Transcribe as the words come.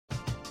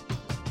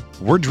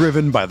We're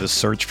driven by the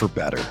search for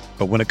better.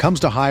 But when it comes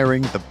to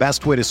hiring, the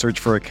best way to search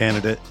for a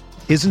candidate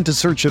isn't to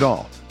search at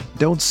all.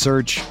 Don't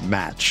search,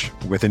 match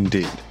with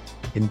Indeed.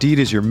 Indeed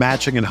is your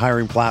matching and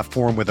hiring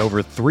platform with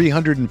over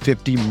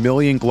 350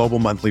 million global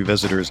monthly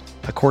visitors,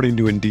 according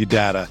to Indeed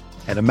data,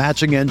 and a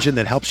matching engine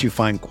that helps you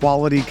find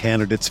quality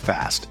candidates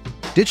fast.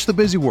 Ditch the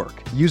busy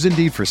work. Use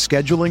Indeed for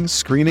scheduling,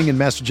 screening, and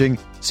messaging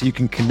so you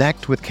can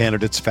connect with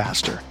candidates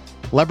faster.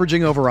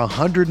 Leveraging over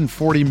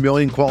 140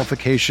 million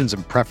qualifications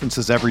and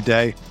preferences every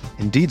day,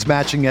 Indeed's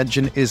matching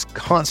engine is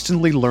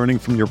constantly learning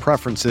from your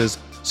preferences,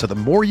 so the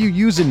more you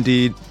use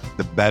Indeed,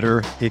 the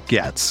better it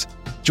gets.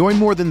 Join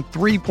more than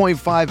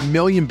 3.5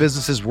 million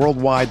businesses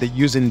worldwide that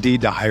use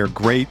Indeed to hire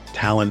great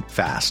talent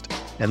fast.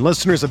 And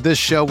listeners of this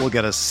show will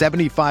get a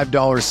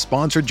 $75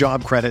 sponsored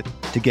job credit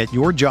to get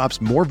your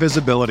jobs more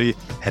visibility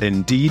at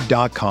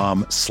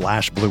Indeed.com/Blue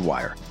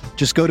Wire.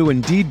 Just go to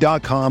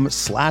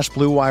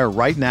Indeed.com/Blue Wire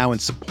right now and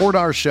support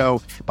our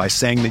show by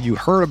saying that you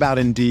heard about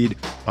Indeed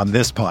on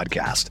this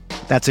podcast.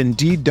 That's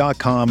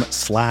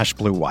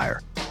Indeed.com/Blue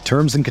Wire.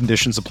 Terms and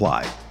conditions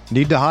apply.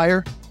 Need to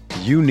hire?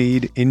 You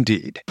need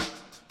Indeed.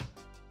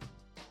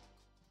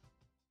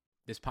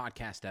 This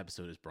podcast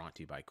episode is brought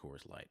to you by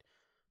Coors Light.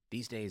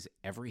 These days,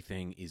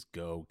 everything is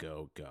go,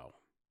 go, go.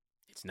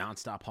 It's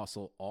nonstop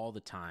hustle all the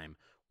time.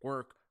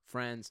 Work,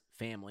 friends,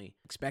 family,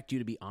 expect you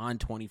to be on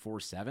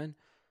 24/7.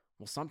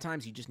 Well,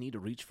 sometimes you just need to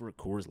reach for a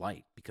Coors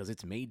Light because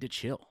it's made to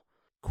chill.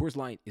 Coors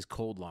Light is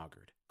cold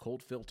lagered,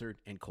 cold filtered,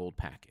 and cold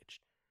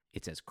packaged.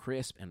 It's as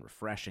crisp and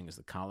refreshing as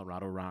the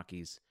Colorado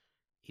Rockies.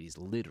 It is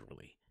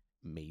literally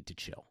made to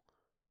chill.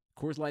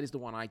 Coors Light is the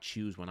one I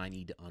choose when I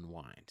need to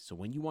unwind. So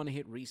when you want to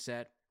hit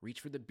reset,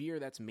 reach for the beer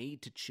that's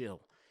made to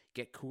chill.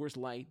 Get Coors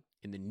Light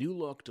in the new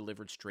look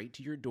delivered straight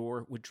to your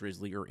door with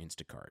Drizzly or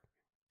Instacart.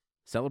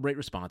 Celebrate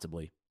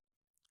responsibly.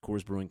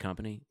 Coors Brewing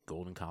Company,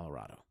 Golden,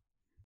 Colorado.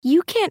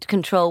 You can't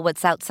control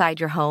what's outside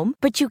your home,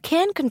 but you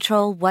can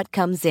control what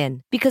comes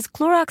in. Because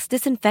Clorox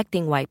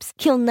disinfecting wipes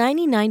kill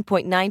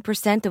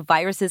 99.9% of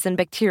viruses and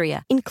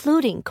bacteria,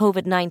 including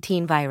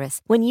COVID-19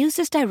 virus, when used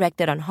as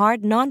directed on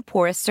hard,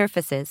 non-porous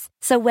surfaces.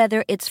 So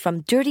whether it's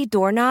from dirty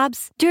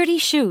doorknobs, dirty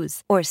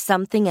shoes, or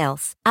something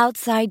else,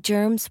 outside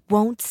germs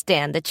won't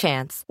stand a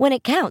chance. When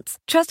it counts,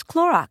 trust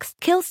Clorox.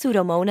 Kill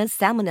Pseudomonas,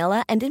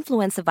 Salmonella, and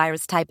influenza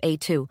virus type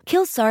A2.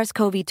 Kill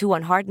SARS-CoV-2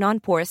 on hard,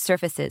 non-porous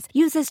surfaces.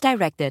 Use as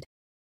directed.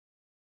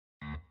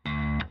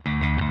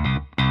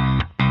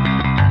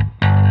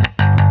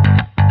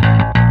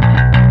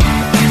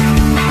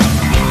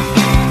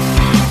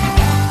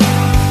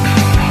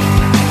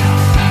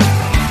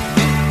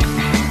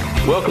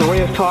 Welcome to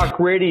Rams Talk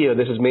Radio.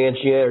 This is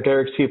Manchie editor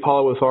Derek C.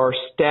 Apollo with our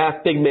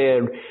staff big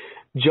man,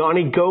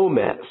 Johnny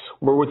Gomez.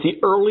 We're with the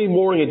early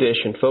morning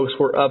edition. Folks,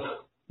 we're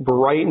up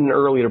bright and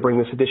early to bring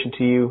this edition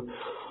to you.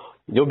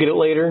 You'll get it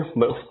later,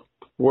 but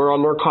we're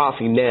on our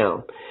coffee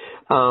now.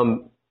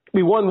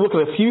 We wanted to look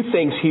at a few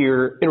things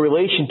here in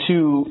relation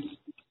to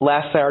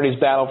last Saturday's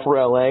battle for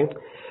LA.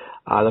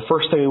 The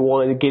first thing we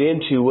wanted to get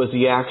into was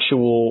the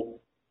actual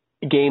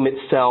game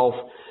itself,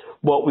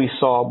 what we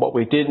saw, what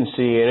we didn't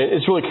see, and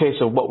it's really a case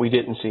of what we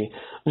didn't see.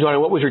 Johnny,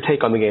 what was your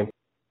take on the game?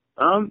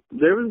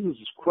 There was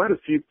quite a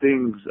few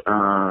things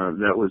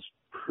that was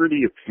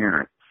pretty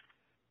apparent.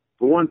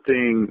 For one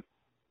thing,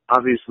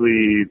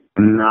 obviously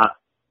not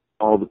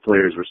all the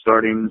players were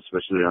starting,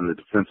 especially on the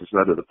defensive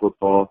side of the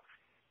football.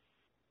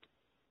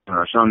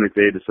 Sean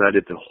McVay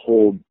decided to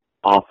hold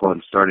off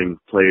on starting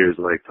players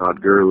like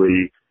Todd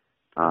Gurley,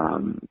 a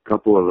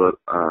couple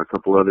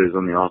others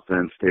on the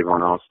offense.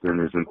 Tavon Austin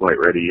isn't quite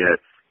ready yet.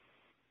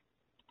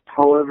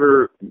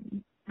 However,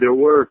 there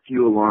were a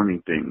few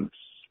alarming things,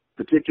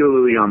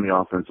 particularly on the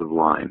offensive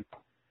line.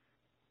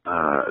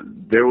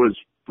 There was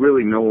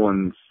really no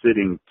one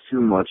sitting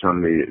too much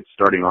on the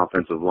starting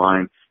offensive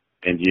line,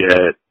 and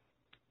yet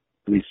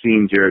we've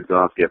seen Jared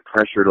Goff get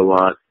pressured a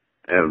lot.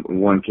 And in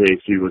one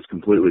case, he was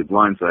completely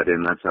blindsided,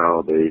 and that's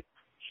how they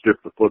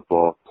stripped the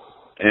football.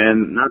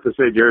 And not to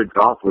say Jared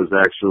Goff was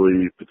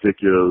actually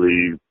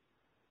particularly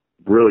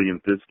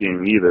brilliant this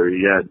game either.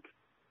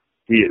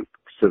 He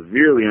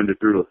severely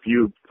underthrew a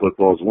few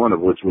footballs, one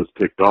of which was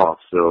picked off.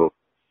 So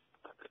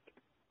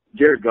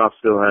Jared Goff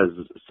still has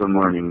some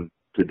learning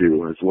to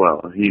do as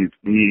well. He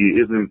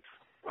isn't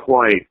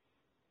quite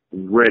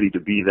ready to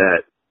be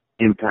that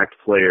impact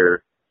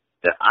player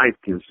that I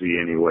can see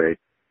anyway,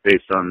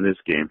 based on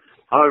this game.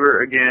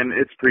 However, again,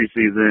 it's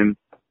preseason.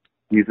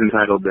 He's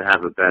entitled to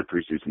have a bad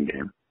preseason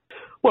game.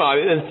 Well,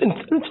 it's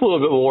a little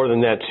bit more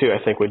than that, too, I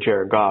think, with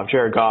Jared Goff.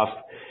 Jared Goff,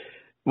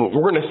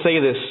 we're going to say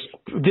this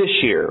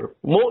year.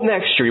 Won't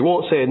next year. We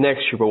won't say it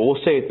next year, but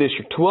we'll say it this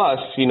year. To us,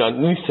 at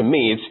least to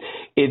me,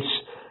 it's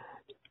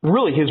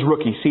really his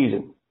rookie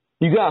season.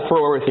 You got to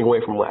throw everything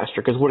away from last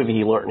year, because what did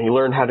he learn? He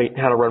learned how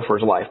to run for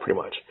his life, pretty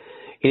much.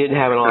 He didn't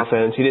have an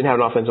offense. He didn't have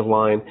an offensive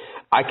line.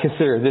 I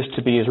consider this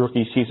to be his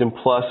rookie season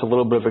plus a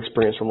little bit of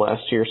experience from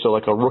last year, so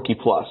like a rookie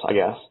plus, I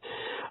guess.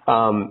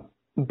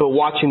 But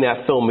watching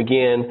that film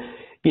again,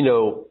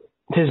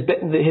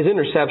 his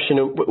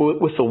interception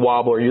with the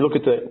wobbler, you look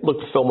at the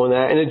film on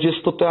that, and it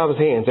just slipped out of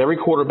his hands. Every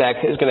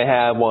quarterback is going to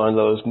have one of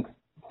those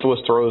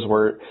throws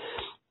where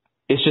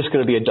it's just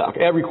going to be a duck.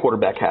 Every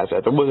quarterback has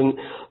that. There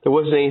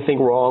wasn't anything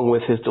wrong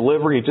with his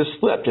delivery. It just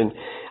slipped, and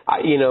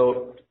I'm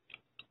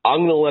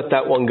going to let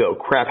that one go.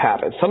 Crap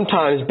happens.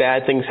 Sometimes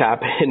bad things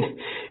happen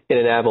in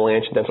an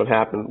avalanche, and that's what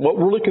happened. What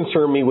really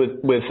concerned me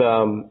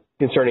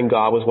concerning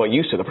Goff was what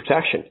you said, the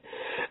protection.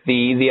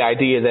 The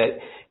idea that,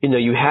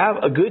 you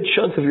have a good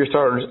chunk of your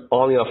starters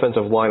on the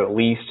offensive line at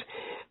least,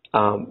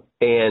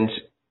 and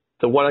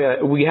the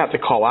one we have to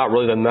call out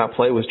really on that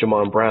play was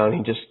Jamon Brown.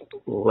 He just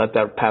let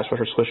that pass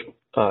rusher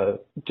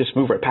just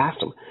move right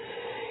past him.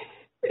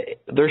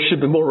 There should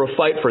be more of a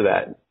fight for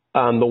that.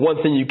 The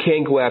one thing you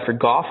can go after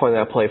Goff on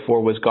that play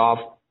for was Goff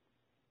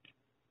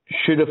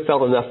should have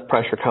felt enough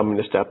pressure coming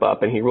to step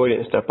up, and he really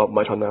didn't step up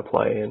much on that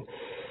play, and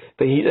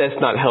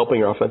that's not helping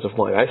your offensive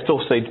line. I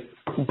still say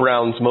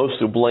Brown's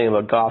mostly blame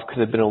of Goff because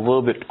they've been a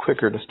little bit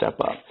quicker to step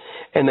up.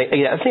 And I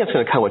think that's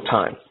going to come with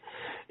time.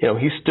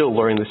 He's still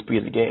learning the speed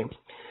of the game.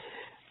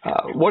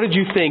 What did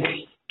you think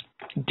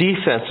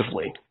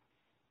defensively?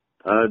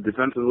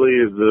 Defensively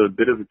is a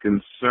bit of a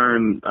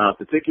concern,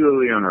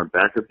 particularly on our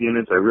backup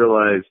units. I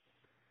realize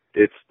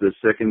it's the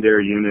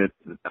secondary unit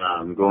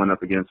going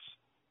up against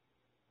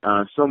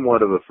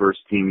somewhat of a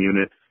first-team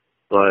unit,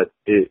 but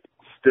it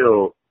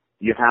still,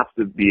 you have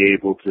to be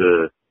able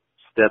to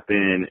step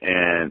in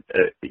and,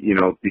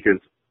 because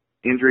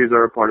injuries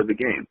are a part of the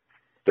game.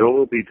 There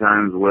will be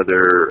times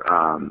whether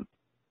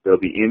there'll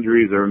be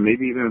injuries or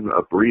maybe even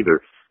a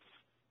breather.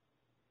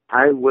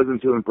 I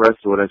wasn't too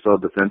impressed with what I saw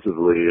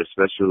defensively,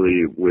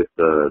 especially with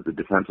the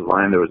defensive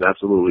line. There was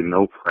absolutely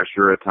no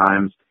pressure at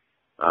times.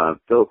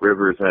 Phillip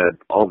Rivers had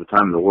all the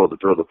time in the world to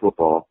throw the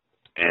football,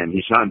 and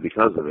he shined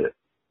because of it.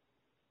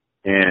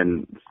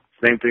 And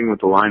same thing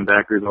with the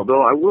linebackers,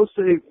 although I will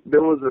say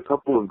there was a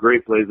couple of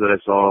great plays that I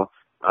saw,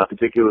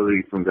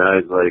 particularly from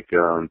guys like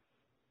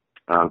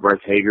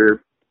Bryce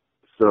Hager.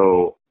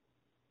 So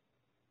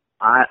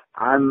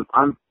I'm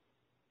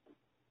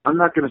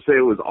not going to say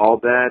it was all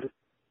bad.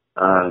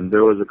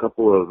 There was a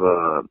couple of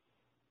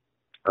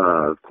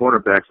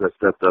cornerbacks that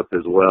stepped up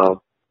as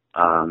well.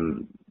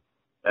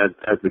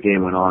 As the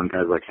game went on,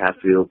 guys like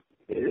Hatfield,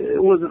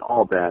 it wasn't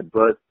all bad,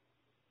 but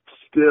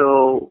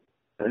still,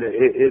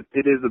 it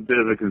is a bit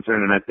of a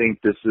concern, and I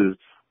think this is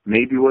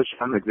maybe what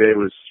Sean McVay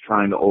was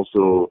trying to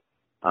also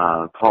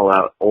call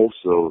out,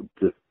 also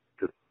to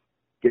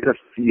get a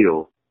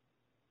feel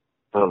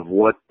of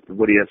what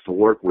he has to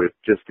work with,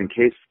 just in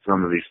case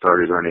some of these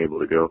starters aren't able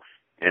to go.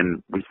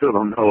 And we still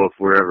don't know if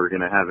we're ever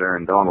going to have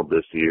Aaron Donald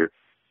this year.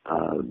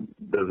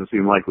 Doesn't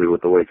seem likely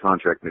with the way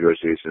contract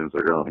negotiations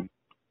are going.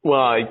 Well,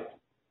 I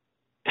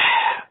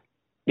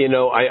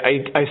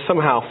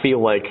somehow feel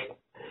like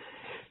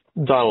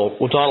Donald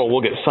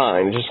will get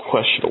signed. It's just a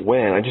question of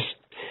when.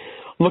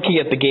 Looking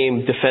at the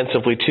game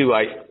defensively too,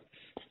 I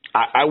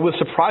was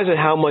surprised at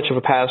how much of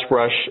a pass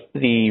rush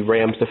the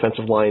Rams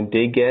defensive line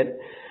did get,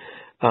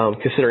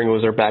 considering it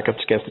was their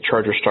backups against the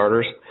Chargers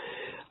starters.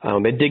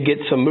 They did get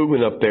some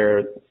movement up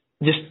there,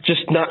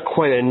 just not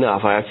quite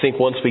enough. I think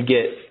once we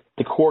get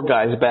the core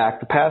guys back,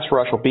 the pass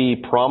rush will be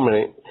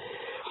prominent,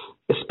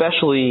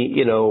 especially,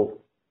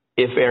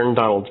 if Aaron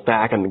Donald's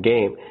back in the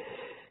game.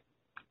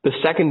 The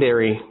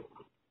secondary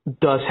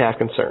does have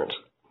concerns.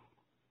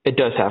 It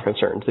does have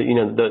concerns.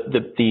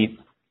 The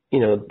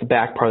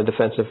back part of the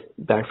defensive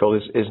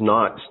backfield is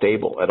not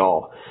stable at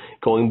all.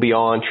 Going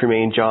beyond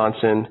Trumaine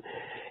Johnson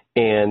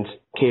and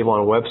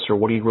Kayvon Webster,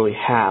 what do you really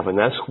have? And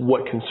that's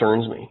what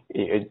concerns me.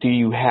 Do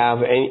you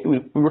have any?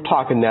 We were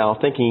talking now,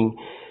 thinking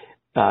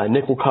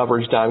nickel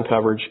coverage, dime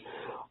coverage.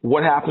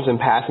 What happens in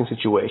passing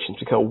situations?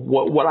 Because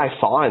what I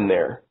saw in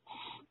there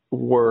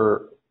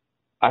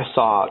I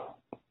saw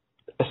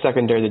a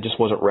secondary that just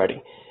wasn't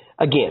ready.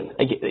 Again,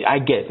 I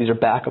get these are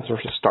backups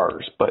versus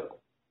starters, but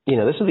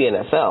this is the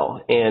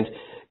NFL, and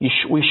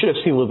we should have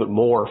seen a little bit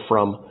more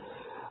from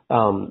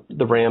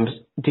the Rams'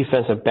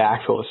 defensive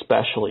backfield,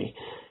 especially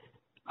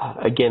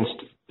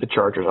against the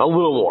Chargers. A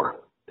little more.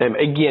 And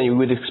again, you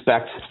would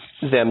expect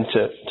them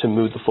to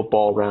move the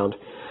football around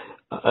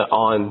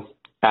on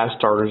as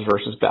starters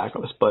versus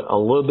backups, but a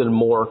little bit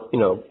more.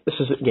 This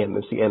is the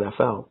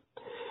NFL.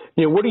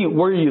 What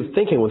are you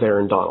thinking with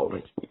Aaron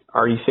Donald?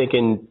 Are you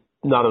thinking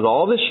not at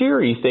all this year? Or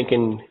are you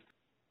thinking?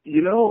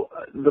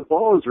 The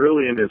ball is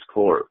really in his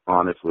court,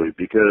 honestly,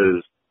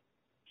 because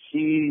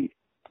he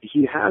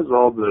has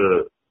all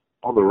the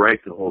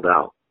right to hold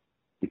out.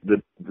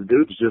 The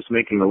dude's just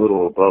making a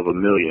little above $1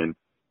 million,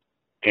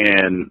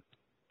 and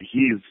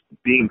he's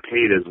being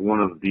paid as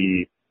one of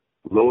the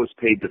lowest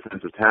paid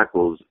defensive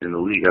tackles in the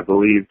league. I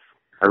believe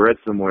I read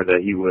somewhere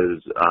that he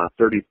was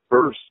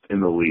 31st in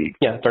the league.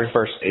 Yeah,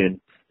 31st.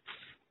 And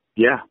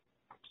yeah,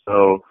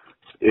 so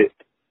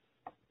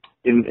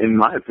in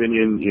my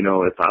opinion,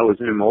 if I was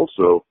him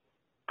also,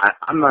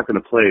 I'm not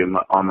going to play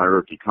on my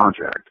rookie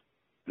contract.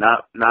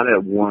 Not at a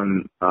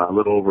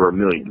little over $1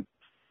 million,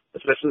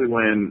 especially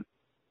when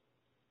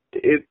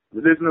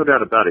there's no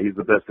doubt about it. He's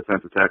the best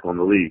defensive tackle in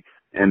the league.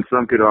 And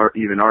some could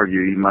even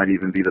argue he might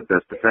even be the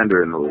best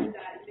defender in the league.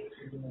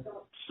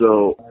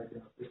 So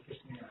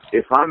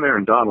if I'm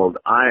Aaron Donald,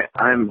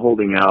 I'm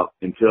holding out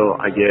until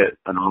I get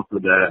an offer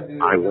that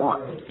I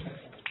want.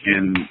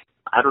 And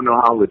I don't know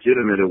how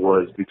legitimate it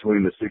was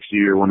between the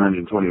 6-year,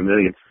 $120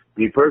 million.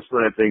 Me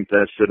personally, I think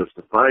that should have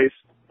sufficed.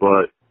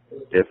 But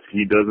if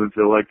he doesn't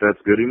feel like that's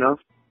good enough,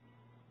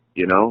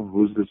 you know,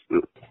 who's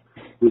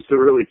to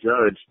really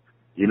judge,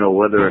 you know,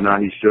 whether or not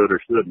he should or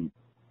shouldn't?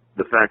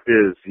 The fact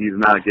is, he's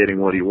not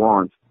getting what he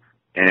wants,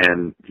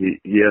 and he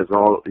has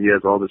all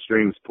the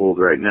strings pulled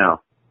right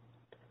now.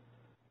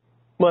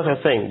 Well,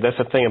 that's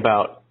the thing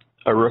about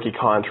a rookie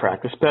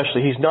contract,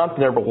 especially he's not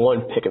the number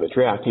 1 pick of the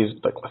draft. He's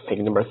like, I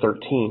think, number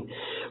 13.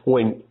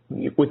 When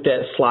with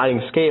that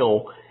sliding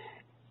scale,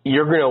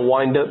 you're going to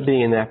wind up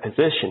being in that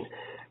position.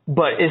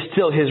 But it's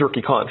still his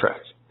rookie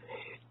contract.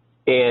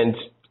 And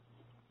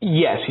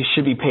yes, he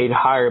should be paid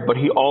higher, but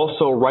he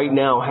also right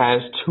now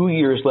has 2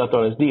 years left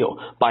on his deal.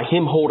 By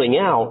him holding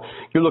out,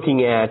 you're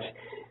looking at,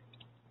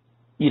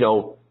 you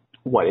know,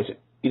 what is it?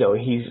 You know,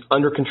 he's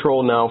under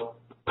control now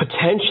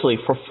potentially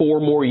for 4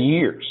 more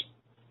years.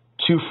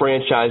 2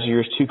 franchise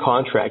years, 2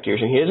 contract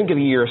years. And he doesn't get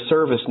a year of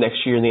service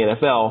next year in the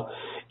NFL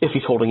if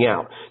he's holding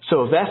out.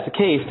 So if that's the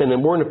case,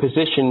 then we're in a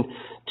position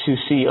to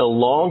see a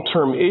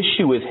long-term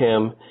issue with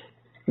him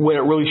when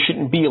it really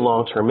shouldn't be a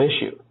long-term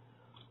issue.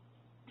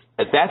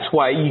 That's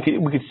why we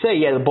could say,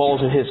 yeah, the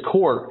ball's in his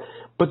court,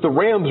 but the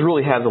Rams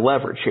really have the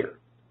leverage here.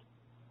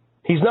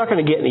 He's not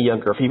going to get any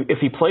younger. The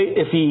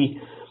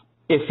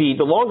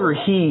longer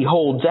he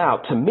holds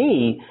out, to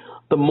me,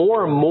 the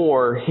more and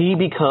more he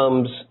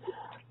becomes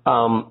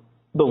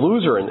the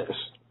loser in this.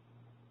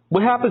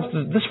 What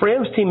happens? This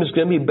Rams team is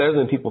going to be better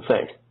than people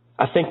think.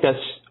 I think that's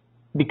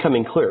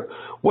becoming clear.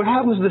 What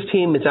happens to this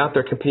team that's out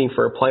there competing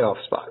for a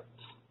playoff spot,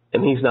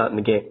 and he's not in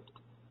the game?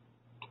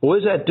 What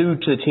does that do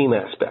to the team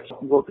aspect?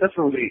 Well,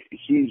 definitely,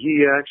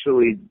 he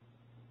actually,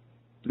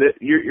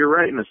 you're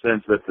right in the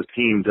sense that the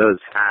team does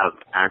have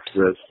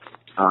access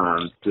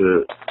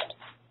to,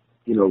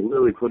 you know,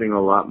 really putting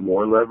a lot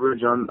more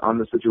leverage on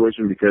the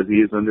situation because he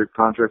is under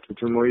contract for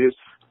 2 more years.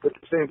 But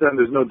at the same time,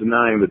 there's no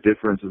denying the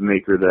difference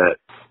maker that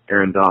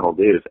Aaron Donald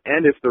is.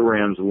 And if the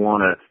Rams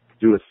want to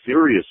do a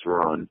serious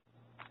run,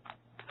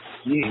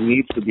 he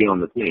needs to be on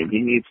the team. He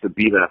needs to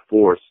be that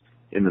force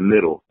in the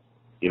middle.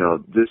 You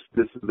know, this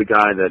is the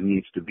guy that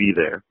needs to be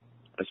there,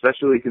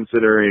 especially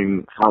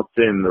considering how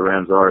thin the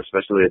Rams are,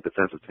 especially at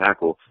defensive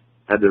tackle.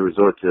 Had to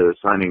resort to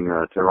signing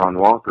Teron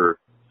Walker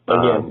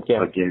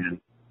again.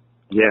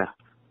 Yeah.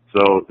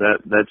 So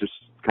that just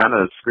kind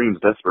of screams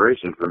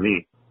desperation for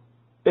me.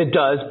 It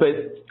does,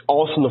 but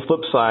also on the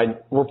flip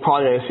side, we're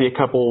probably going to see a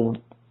couple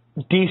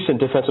decent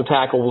defensive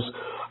tackles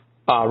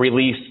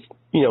released,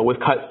 you know, with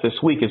cuts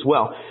this week as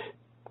well.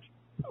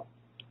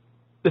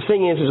 The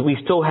thing is we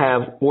still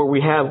have where we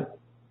have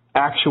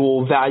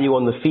actual value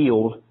on the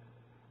field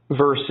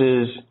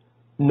versus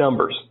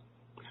numbers.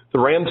 The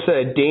Rams set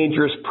a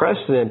dangerous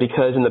precedent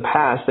because in the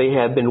past they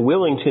have been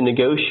willing to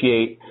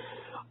negotiate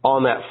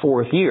on that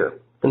 4th year.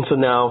 And so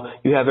now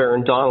you have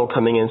Aaron Donald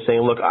coming in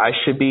saying, look, I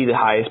should be the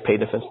highest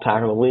paid defensive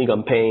tackle in the league.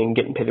 I'm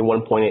getting paid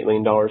 $1.8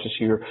 million this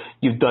year.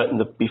 You've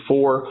done it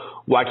before.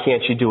 Why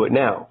can't you do it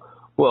now?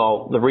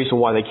 Well, the reason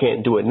why they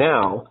can't do it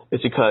now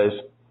is because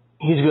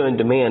he's going to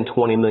demand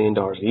 $20 million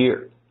a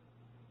year.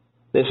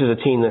 This is a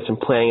team that's been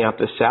playing out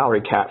the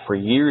salary cap for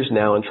years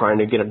now and trying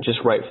to get it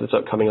just right for this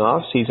upcoming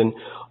offseason.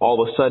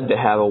 All of a sudden to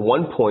have a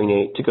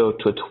 1.8 to go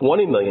to a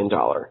 $20 million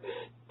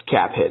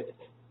cap hit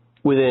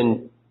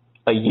within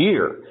a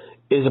year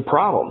is a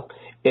problem.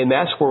 And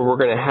that's where we're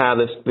going to have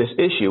this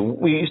issue.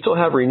 We still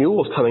have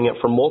renewals coming up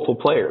for multiple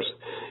players.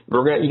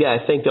 You got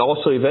to think that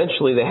also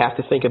eventually they have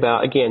to think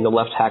about, again, the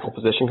left tackle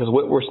position because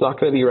Whitworth's not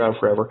going to be around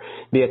forever.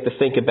 They have to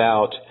think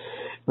about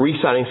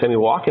re-signing Sammy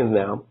Watkins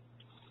now.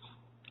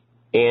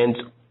 And,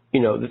 you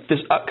know,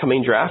 this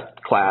upcoming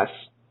draft class,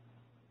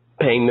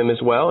 paying them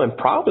as well, and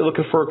probably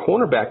looking for a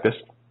cornerback this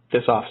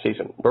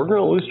offseason. We're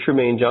going to lose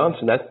Trumaine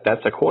Johnson.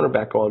 That's a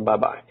cornerback going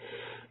bye-bye.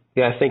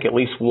 Yeah, I think at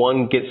least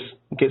one gets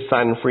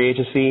signed in free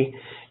agency,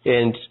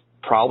 and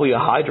probably a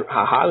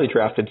highly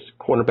drafted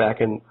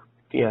cornerback in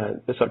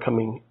this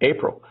upcoming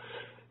April.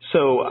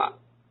 So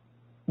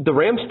the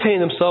Rams paint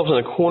themselves in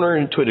a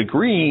corner to a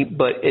degree,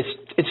 but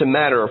it's a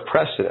matter of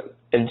precedent.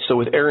 And so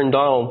with Aaron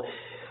Donald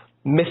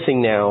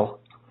missing now,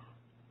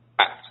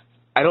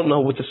 I don't know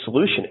what the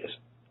solution is.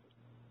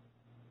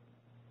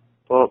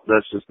 Well,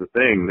 that's just the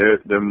thing.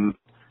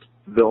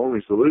 The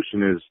only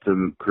solution is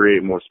to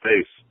create more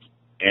space.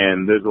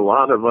 And there's a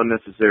lot of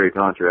unnecessary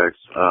contracts.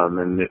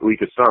 And we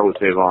could start with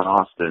Tavon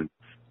Austin.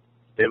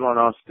 Tavon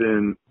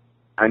Austin,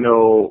 I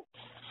know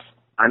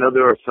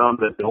there are some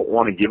that don't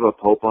want to give up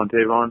hope on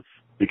Tavon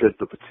because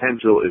the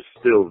potential is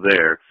still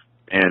there.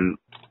 And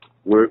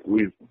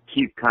we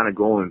keep kind of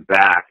going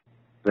back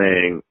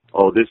saying,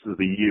 oh, this is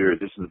the year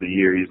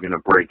he's going to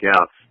break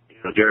out. You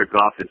know, Jared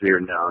Goff is here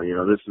now. You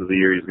know, this is the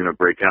year he's going to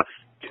break out.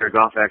 Jared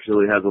Goff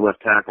actually has a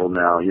left tackle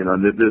now. You know,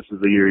 this is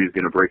the year he's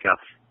going to break out.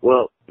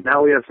 Well,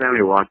 now we have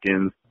Sammy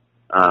Watkins.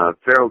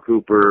 Farrell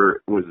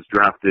Cooper was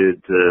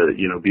drafted to,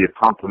 be a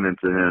compliment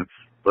to him.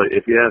 But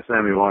if you have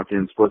Sammy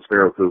Watkins plus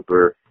Farrell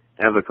Cooper,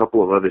 have a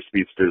couple of other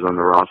speedsters on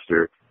the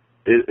roster,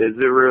 is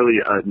there really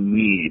a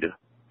need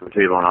for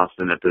Tavon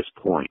Austin at this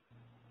point?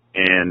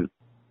 And,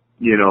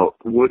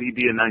 would he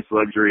be a nice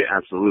luxury?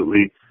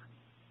 Absolutely.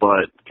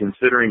 But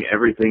considering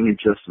everything you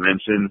just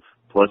mentioned,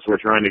 plus we're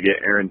trying to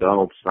get Aaron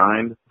Donald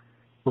signed,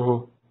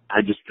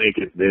 I just think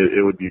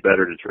it would be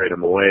better to trade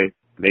him away,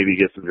 maybe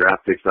get some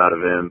draft picks out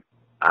of him.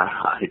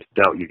 I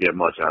doubt you get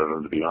much out of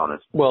him, to be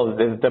honest. Well,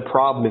 the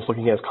problem is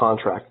looking at his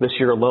contract. This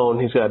year alone,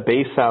 he's got a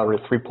base salary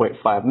of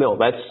 $3.5 million.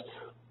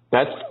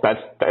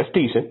 That's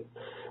decent.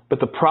 But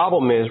the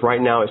problem is right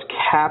now his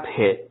cap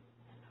hit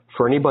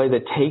for anybody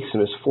that takes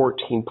him is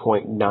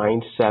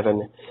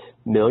 $14.97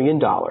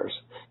 million.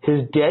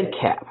 His dead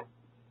cap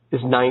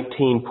is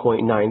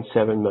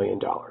 $19.97 million.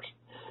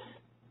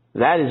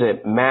 That is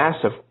a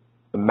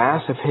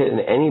massive hit in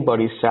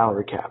anybody's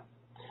salary cap.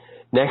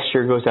 Next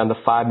year it goes down to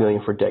 $5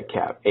 million for dead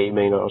cap, $8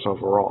 million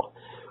overall.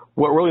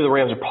 What really the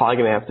Rams are probably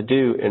going to have to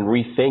do and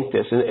rethink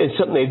this, and it's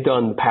something they've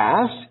done in the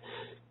past,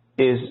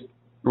 is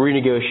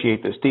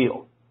renegotiate this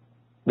deal.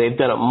 They've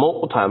done it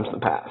multiple times in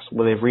the past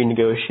where they've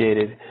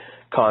renegotiated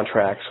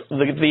contracts.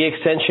 The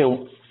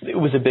extension, it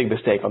was a big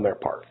mistake on their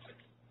part.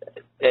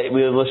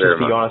 Let's just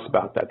be honest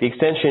about that. The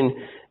extension,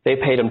 they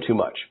paid them too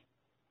much.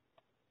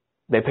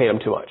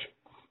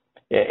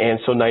 And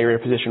so now you're in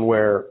a position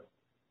where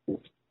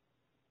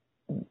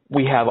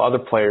we have other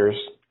players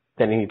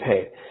that need to be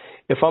paid.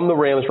 If I'm the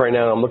Rams right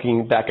now, I'm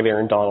looking back at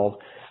Aaron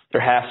Donald,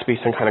 there has to be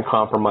some kind of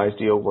compromise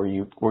deal where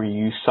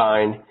you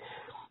sign.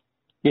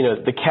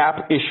 The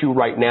cap issue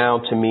right now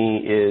to me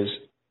is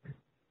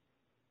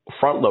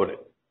front loaded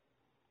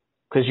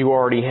because you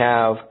already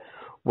have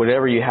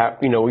whatever you have.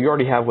 You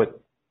already have what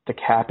the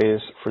cap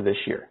is for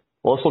this year.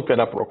 Well, let's look that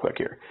up real quick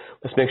here.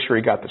 Let's make sure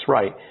you got this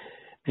right.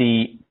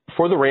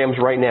 For the Rams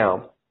right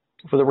now,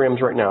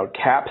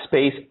 cap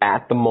space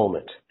at the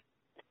moment,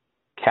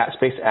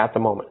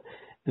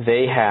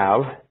 they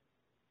have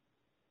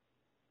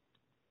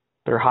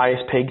their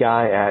highest paid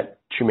guy at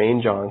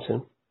Jermaine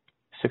Johnson,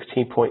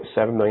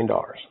 $16.7 million.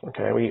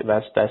 Okay,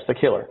 that's the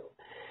killer.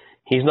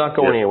 He's not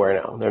going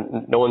anywhere now.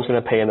 No one's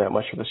going to pay him that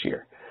much for this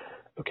year.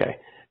 Okay,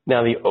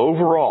 now the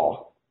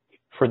overall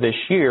for this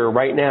year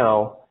right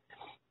now,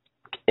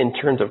 in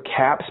terms of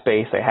cap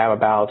space, they have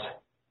about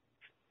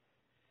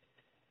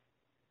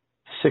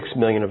 $6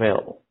 million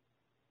available.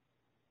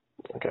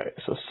 Okay,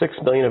 so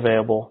 $6 million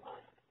available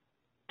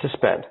to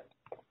spend.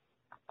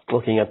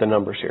 Looking at the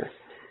numbers here,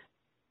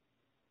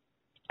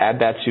 add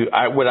that to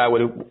what I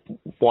would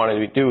want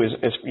to do is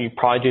you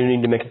probably do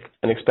need to make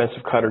an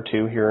expensive cut or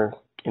two here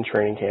in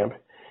training camp,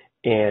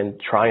 and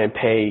try and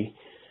pay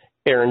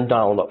Aaron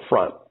Donald up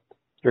front.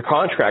 Your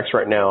contracts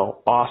right now: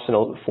 Austin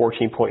at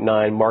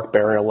 14.9, Mark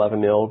Barron at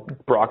 11 mil,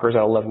 Brockers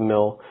at 11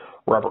 mil,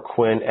 Robert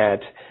Quinn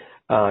at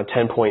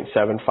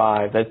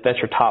 10.75. That's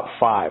your top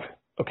five.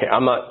 Okay,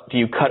 do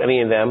you cut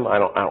any of them? I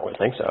don't really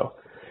think so.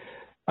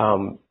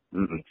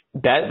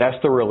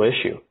 That's the real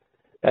issue.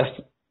 That's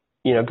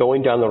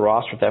going down the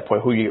roster at that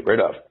point. Who do you get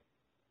rid of?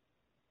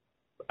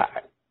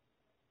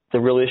 The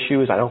real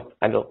issue is I don't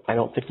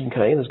think you can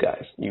cut any of those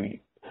guys.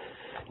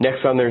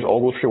 Next on there's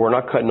Ogletree. We're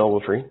not cutting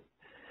Ogletree.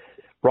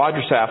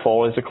 Roger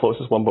Saffold is the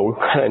closest one, but we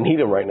kind of need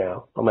him right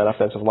now on that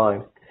offensive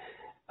line.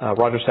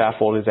 Roger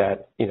Saffold is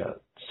at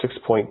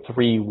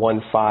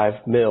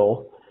 $6.315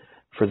 million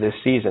for this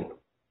season,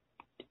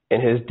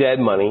 and his dead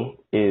money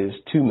is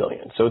 $2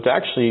 million. So it's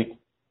actually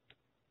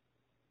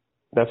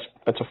that's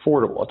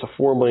affordable. It's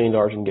 $4 million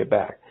you can get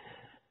back.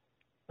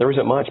 There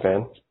isn't much,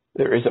 man.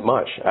 There isn't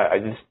much.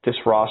 This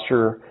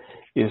roster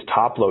is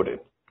top loaded.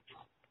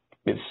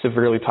 It's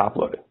severely top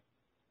loaded.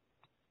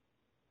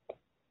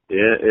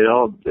 Yeah, it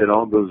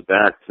all goes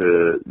back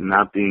to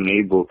not being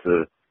able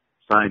to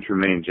sign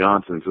Jermaine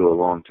Johnson to a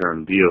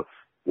long-term deal,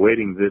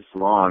 waiting this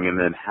long, and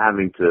then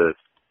having to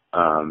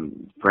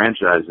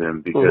franchise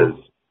him because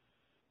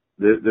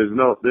there's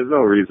no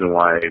reason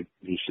why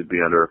he should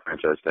be under a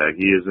franchise tag.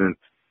 He isn't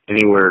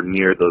anywhere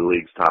near the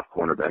league's top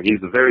cornerback.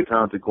 He's a very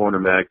talented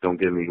cornerback, don't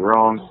get me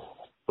wrong,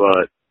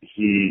 but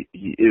he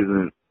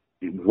isn't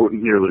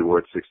nearly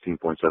worth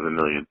 $16.7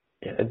 million.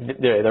 Yeah,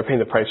 they're paying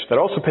the price.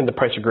 They're also paying the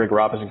price of Greg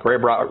Robinson.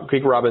 Greg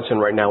Robinson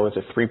right now is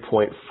at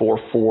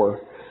 3.44,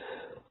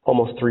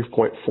 almost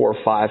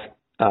 3.45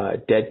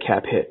 dead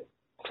cap hit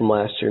from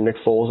last year. Nick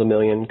Foles $1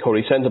 million.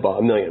 Cody Sensabaugh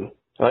 $1 million.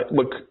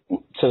 What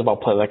Sensabaugh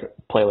play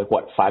like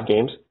what 5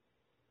 games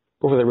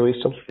before they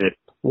released him? Yeah.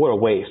 What a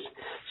waste.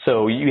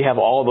 So you have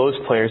all those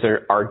players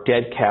that are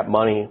dead cap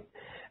money.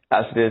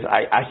 As it is,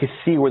 I can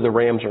see where the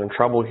Rams are in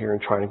trouble here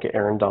in trying to get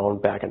Aaron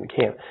Donald back in the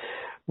camp.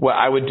 What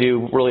I would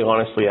do, really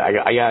honestly, I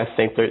gotta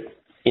think that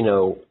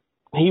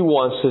he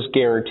wants his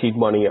guaranteed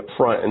money up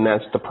front, and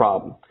that's the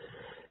problem.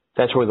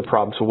 That's where the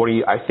problem. So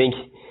I think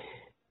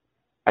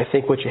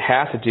what you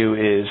have to do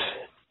is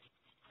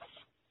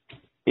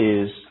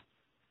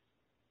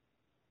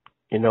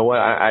I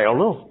don't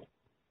know.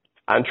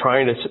 I'm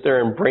trying to sit there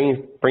and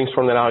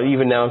brainstorm that out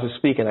even now as I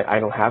speak, and I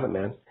don't have it,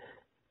 man.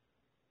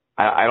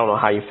 I don't know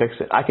how you fix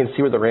it. I can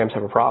see where the Rams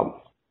have a problem.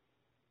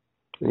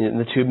 And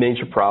the two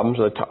major problems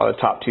are the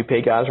top two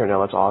pay guys right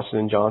now. That's Austin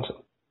and Johnson.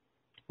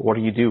 What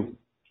do you do?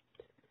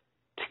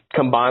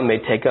 Combined, they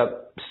take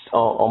up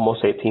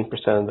almost 18%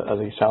 of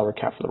the salary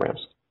cap for the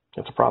Rams.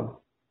 That's a problem.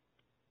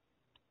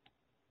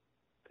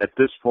 At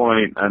this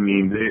point, I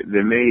mean,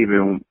 they may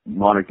even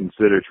want to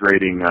consider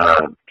trading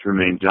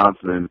Tremaine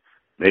Johnson,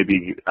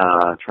 maybe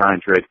try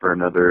and trade for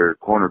another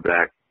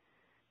cornerback.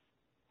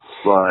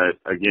 But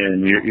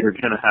again, you're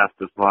going to have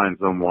to find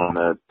someone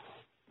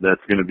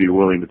that's going to be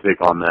willing to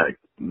take on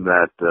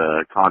that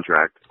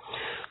contract.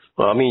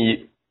 Well, I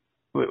mean,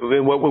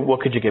 what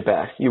could you get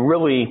back? You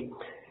really,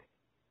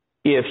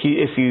 if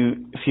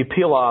you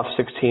peel off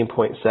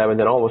 16.7,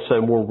 then all of a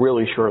sudden we're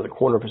really sure of the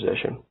corner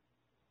position.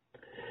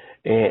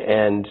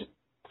 And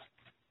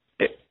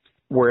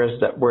where does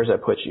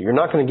that put you? You're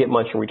not going to get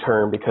much in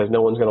return because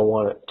no one's going to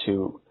want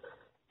to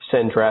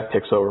send draft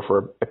picks over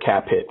for a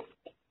cap hit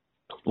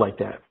like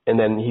that. And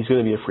then he's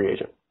going to be a free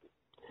agent.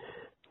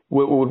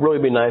 What would really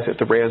be nice if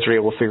the Rams are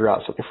able to figure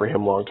out something for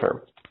him long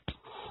term.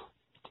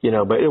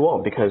 But it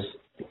won't, because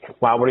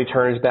why would he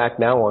turn his back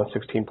now on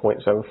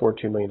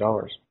 $16.742 million?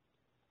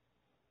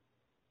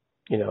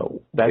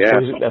 That's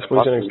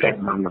what he's going to expect.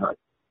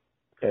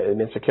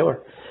 And it's a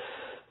killer.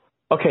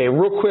 Okay,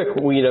 real quick,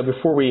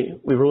 before we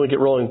really get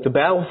rolling, the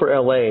battle for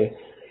LA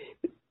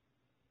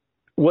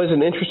was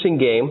an interesting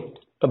game.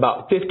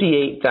 About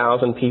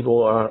 58,000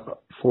 people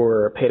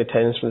paid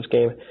attendance for this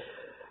game.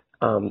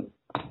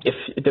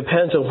 It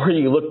depends on where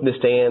you look in the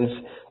stands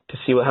to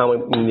see how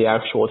many the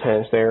actual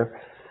attendance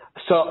there.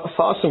 So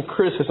saw some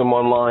criticism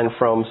online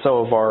from some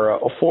of our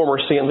former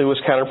St.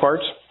 Louis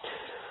counterparts.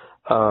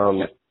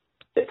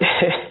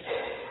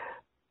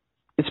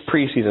 It's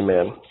preseason,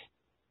 man.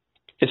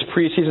 It's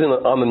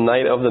preseason on the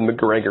night of the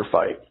McGregor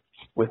fight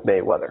with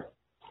Mayweather.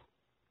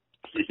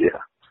 Yeah.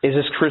 Is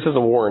this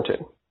criticism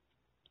warranted?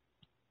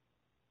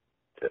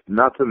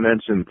 Not to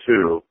mention,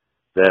 too,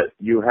 that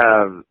you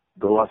have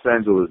the Los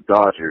Angeles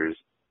Dodgers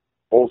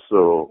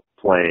also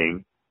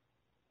playing,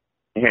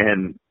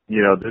 and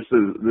this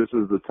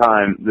is the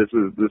time. This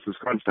is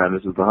crunch time.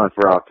 This is the hunt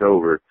for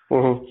October.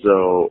 Mm-hmm.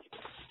 So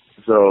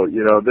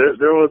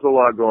there was a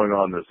lot going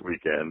on this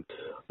weekend.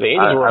 The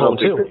Angels were at home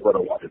too.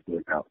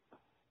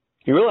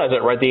 You realize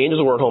that, right? The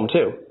Angels were at home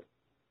too.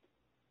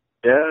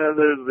 Yeah,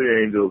 there's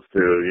the Angels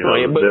too.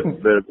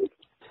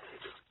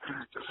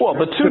 Well,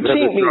 the two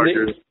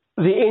teams.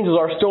 The Angels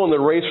are still in the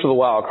race for the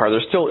wild card.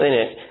 They're still in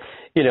it.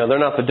 They're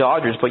not the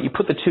Dodgers, but you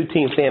put the two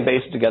team fan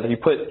bases together. You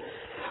put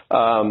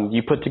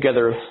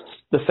together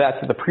the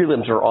fact that the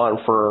prelims are on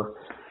for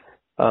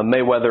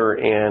Mayweather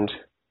and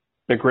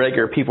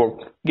McGregor.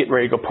 People getting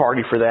ready to go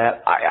party for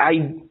that.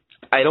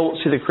 I don't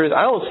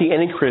see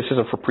any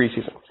criticism for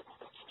preseason.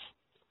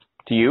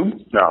 Do you?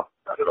 No,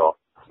 not at all.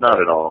 Not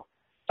at all.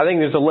 I think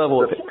there's a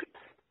level of it.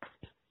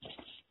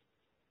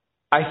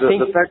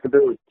 The fact that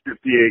there was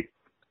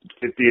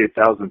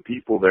 58,000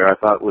 people there, I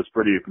thought was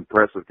pretty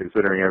impressive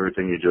considering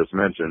everything you just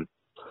mentioned.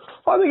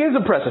 Well, I think it is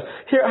impressive.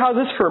 Here, how's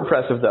this for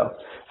impressive, though?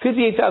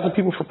 58,000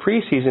 people for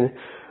preseason.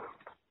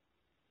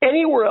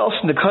 Anywhere else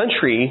in the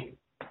country,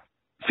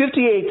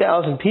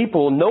 58,000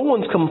 people, no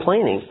one's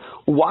complaining.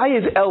 Why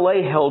is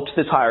LA held to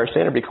this higher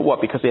standard?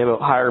 Because they have a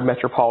higher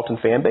metropolitan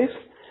fan base?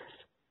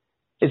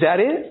 Is that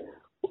it?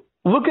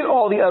 Look at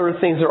all the other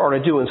things there are to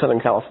do in Southern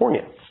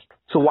California.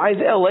 So why is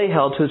LA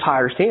held to this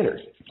higher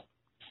standard?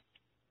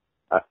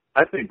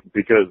 I think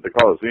because the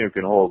Coliseum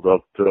can hold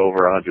up to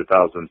over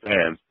 100,000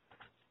 fans,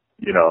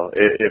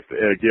 if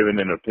given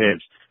in a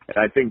pinch. And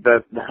I think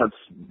that's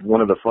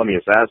one of the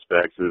funniest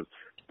aspects is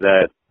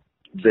that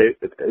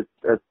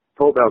a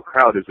sold-out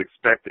crowd is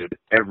expected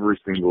every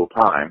single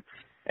time,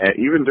 and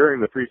even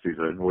during the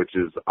preseason, which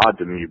is odd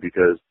to me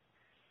because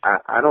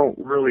I don't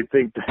really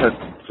think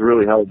that's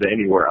really held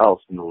anywhere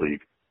else in the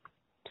league.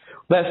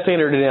 That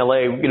standard in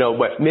LA,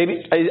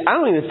 maybe I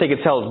don't even think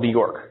it's held in New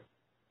York.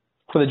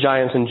 For the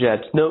Giants and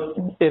Jets.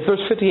 No, if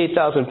there's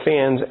 58,000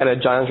 fans at a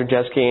Giants or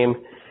Jets game,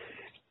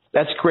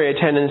 that's great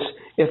attendance.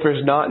 If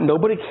there's not,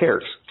 nobody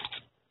cares.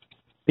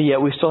 But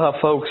yet we still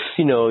have folks,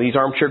 these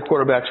armchair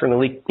quarterbacks are in the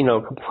league,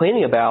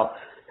 complaining about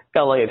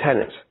LA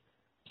attendance.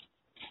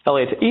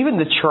 Even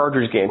the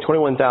Chargers game,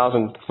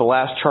 21,000, the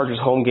last Chargers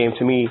home game,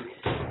 to me,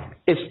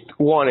 it's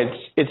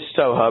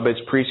SoHub,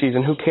 it's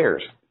preseason, who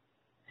cares?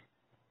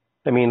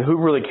 I mean, who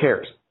really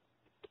cares?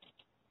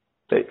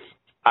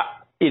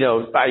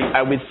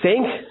 I would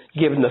think,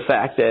 given the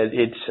fact that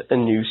it's a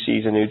new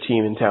season, new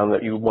team in town,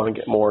 that you would want to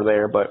get more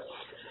there, but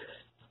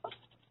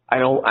I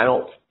don't,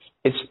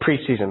 it's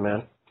preseason,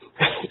 man.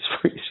 It's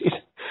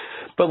preseason.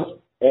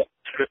 But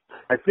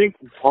I think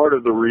part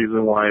of the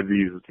reason why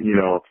these,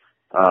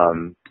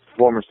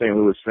 former St.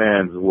 Louis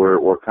fans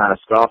were kind of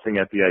scoffing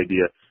at the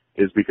idea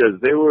is because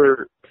they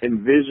were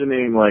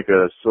envisioning like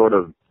a sort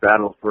of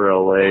battle for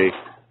LA,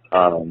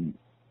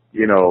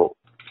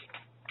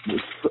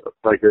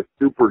 like a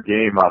super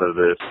game out of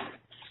this.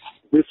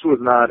 This was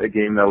not a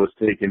game that was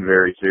taken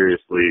very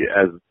seriously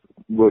as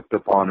looked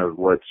upon as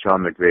what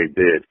Sean McVay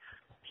did.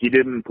 He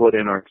didn't put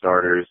in our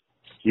starters.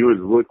 He was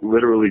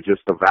literally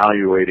just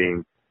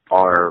evaluating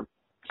our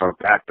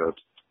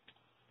backups.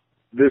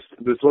 This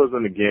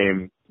wasn't a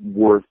game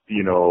worth,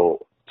 getting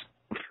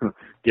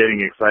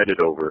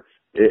excited over.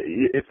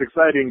 It's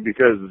exciting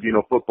because,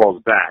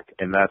 football's back,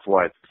 and that's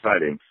why it's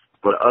exciting.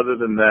 But other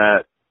than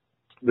that,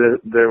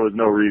 there was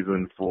no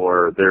reason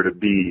for there to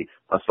be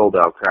a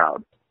sold-out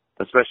crowd,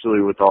 especially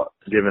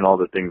given all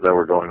the things that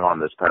were going on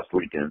this past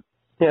weekend.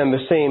 Yeah, and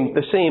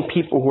the same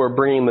people who are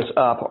bringing this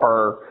up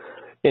are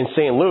in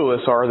St. Louis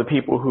are the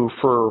people who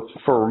for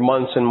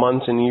months and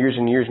months and years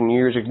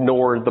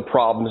ignored the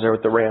problems there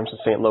with the Rams in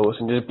St. Louis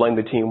and just blamed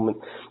the team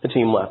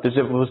left, as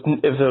if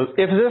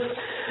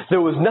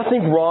there was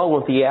nothing wrong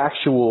with the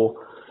actual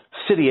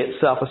city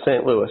itself of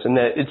St. Louis and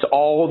that it's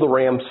all the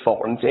Rams'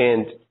 fault.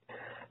 And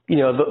you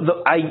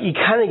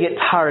kind of get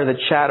tired of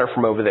the chatter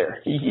from over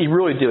there. You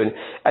really do. And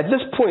at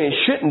this point, it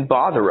shouldn't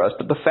bother us,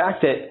 but the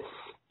fact that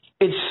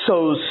it's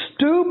so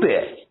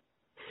stupid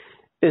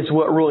is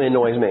what really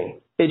annoys me.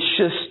 It's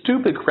just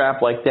stupid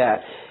crap like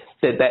that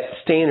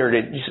standard.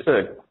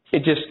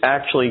 It just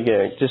actually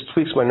just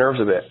tweaks my nerves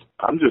a bit.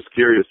 I'm just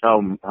curious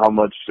how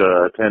much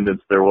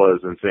attendance there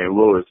was in St.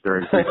 Louis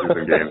during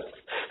preseason games.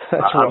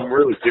 I'm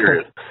really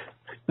curious.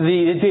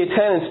 The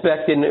attendance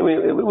back then it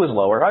was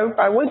lower.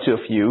 I went to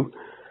a few.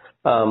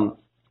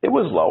 It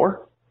was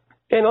lower,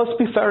 and let's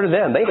be fair to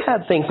them. They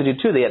had things to do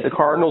too. They had the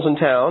Cardinals in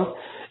town.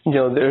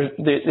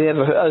 They have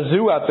a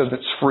zoo out there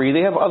that's free.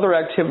 They have other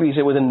activities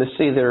within the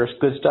city that are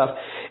good stuff.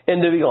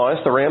 And to be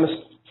honest, the Rams,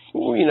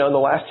 in the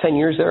last 10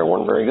 years there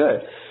weren't very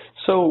good.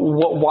 So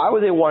why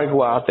would they want to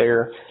go out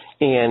there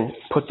and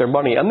put their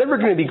money? I'm never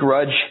going to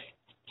begrudge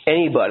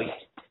anybody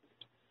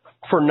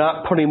for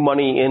not putting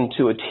money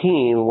into a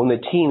team when the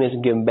team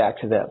isn't giving back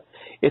to them.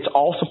 It's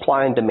all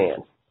supply and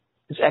demand.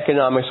 It's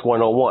economics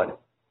 101.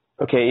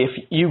 Okay, if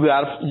you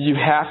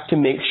have to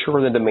make sure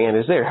the demand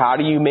is there. How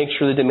do you make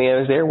sure the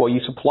demand is there? Well, you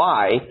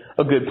supply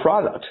a good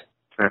product.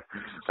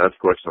 That's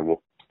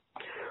questionable.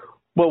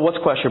 Well, what's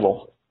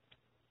questionable?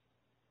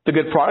 The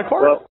good product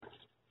part?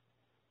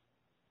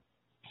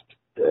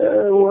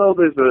 Well,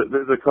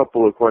 there's a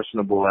couple of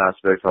questionable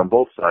aspects on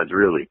both sides,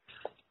 really.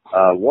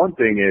 One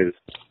thing is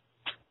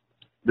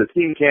the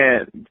team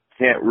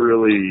can't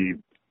really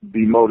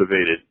be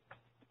motivated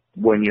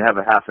when you have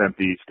a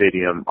half-empty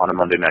stadium on a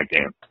Monday night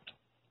game.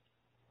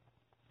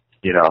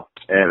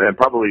 And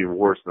probably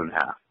worse than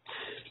half.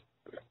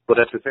 But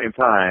at the same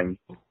time,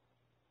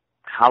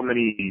 how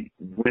many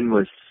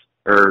winless,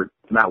 or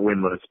not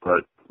winless,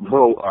 but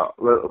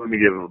let me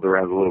give the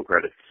Rams a little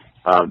credit.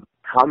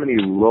 How many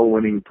low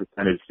winning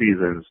percentage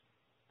seasons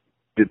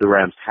did the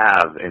Rams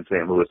have in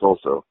St. Louis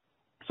also?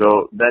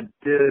 So that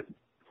did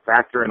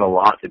factor in a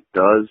lot. It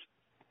does.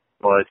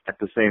 But at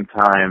the same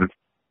time,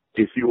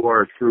 if you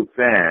are a true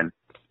fan,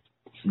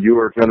 you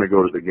are going to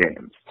go to the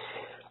games.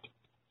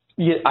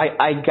 Yeah,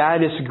 I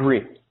gotta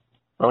disagree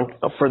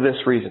for this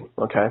reason,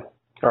 okay?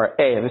 All right,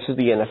 this is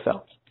the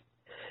NFL.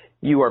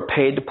 You are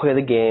paid to play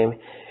the game.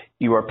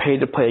 You are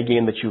paid to play a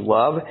game that you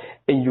love,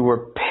 and you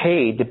are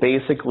paid to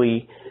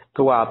basically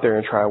go out there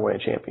and try to win a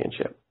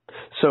championship.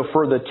 So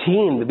for the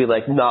team to be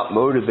not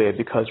motivated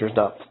because there's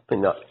not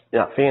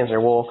fans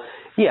there, well,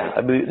 yeah,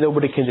 I mean,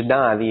 nobody can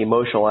deny the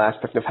emotional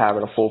aspect of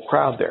having a full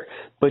crowd there,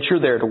 but you're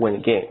there to win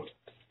a game,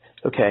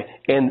 okay?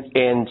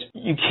 And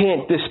you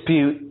can't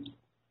dispute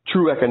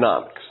true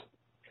economics.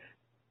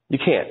 You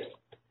can't.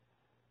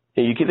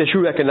 You get the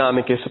true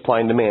economic is supply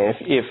and demand.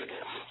 If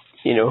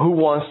who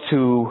wants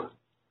to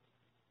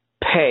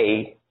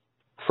pay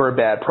for a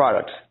bad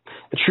product?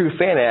 The true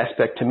fan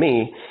aspect to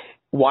me,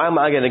 why am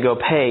I going to go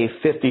pay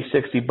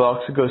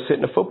 $50-$60 to go sit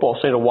in a football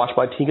stadium to watch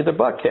my team get their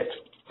butt kicked?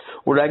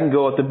 Where I can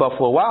go at the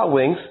Buffalo Wild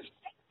Wings,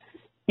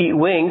 eat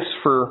wings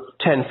for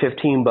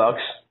 $10-$15,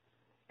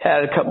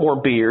 had a couple more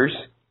beers,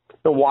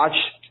 and watch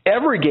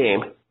every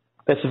game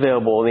that's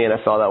available in the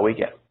NFL that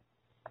weekend.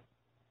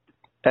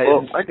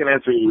 Well, I can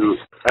answer you.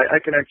 I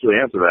can actually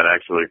answer that,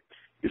 actually.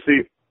 You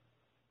see,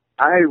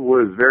 I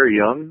was very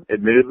young,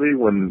 admittedly,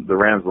 when the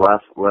Rams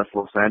left Los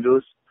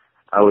Angeles.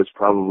 I was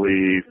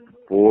probably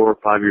 4 or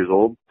 5 years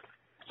old,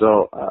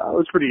 so I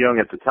was pretty young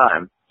at the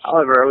time.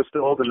 However, I was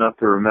still old enough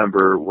to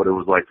remember what it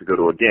was like to go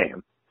to a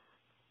game.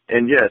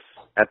 And yes,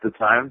 at the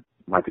time,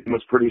 my team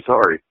was pretty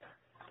sorry.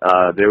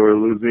 They were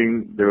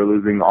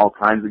losing all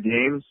kinds of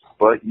games,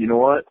 but you know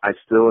what? I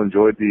still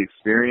enjoyed the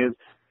experience.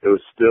 It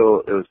was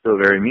still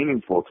very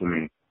meaningful to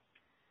me.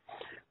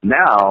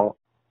 Now,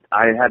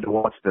 I had to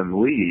watch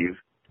them leave,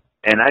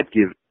 and I'd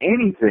give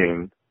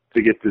anything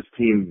to get this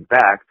team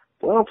back.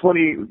 Well,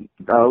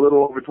 a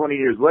little over 20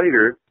 years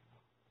later,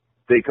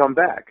 they come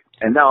back,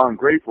 and now I'm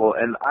grateful,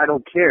 and I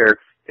don't care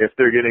if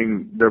they're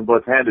getting their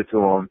butts handed to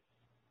them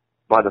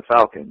by the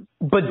Falcons.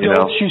 But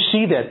don't you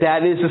see that?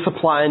 That is the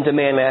supply and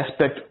demand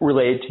aspect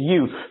related to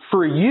you.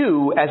 For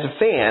you, as a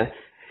fan,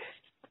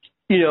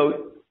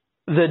 the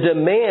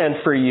demand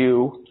for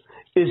you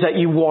is that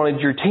you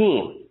wanted your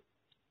team.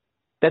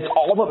 That's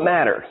all that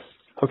matters,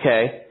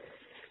 okay?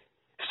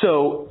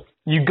 So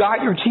You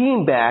got your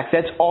team back.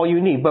 That's all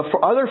you need. But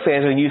for other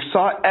fans, and you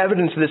saw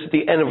evidence of this at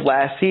the end of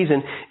last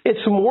season, it's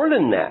more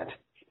than that.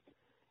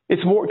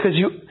 It's more because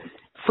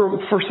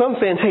for some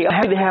fans, hey, I'm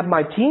happy to have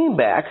my team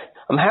back.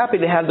 I'm happy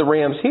to have the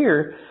Rams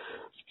here.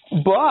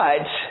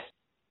 But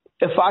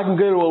if I can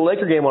go to a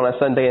Laker game on a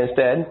Sunday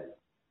instead,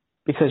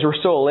 because we're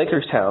still a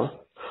Lakers town,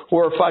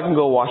 or if I can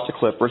go watch the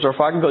Clippers, or if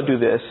I can go do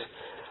this,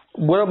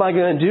 what am I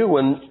going to do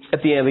when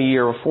at the end of the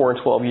year, a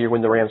 4-12 year,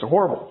 when the Rams are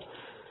horrible?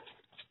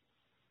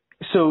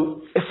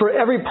 So for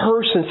every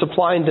person,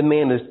 supply and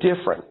demand is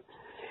different.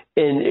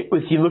 And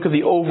if you look at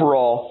the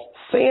overall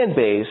fan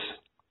base,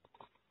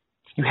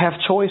 you have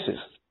choices.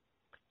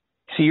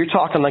 See, you're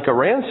talking like a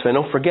Rams fan.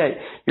 Don't forget,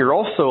 you're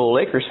also a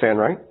Lakers fan,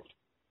 right?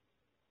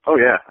 Oh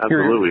yeah,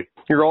 absolutely.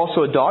 You're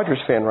also a Dodgers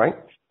fan, right?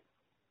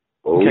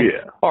 Oh okay.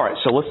 Yeah. All right.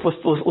 So let's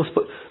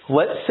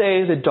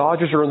say the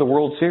Dodgers are in the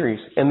World Series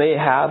and they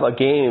have a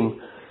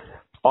game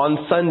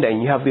on Sunday,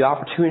 and you have the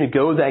opportunity to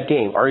go to that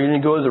game. Are you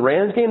going to go to the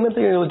Rams game that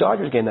day or the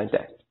Dodgers game that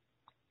day?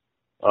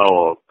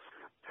 Oh,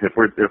 if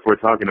we're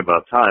talking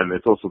about time,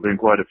 it's also been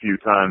quite a few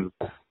times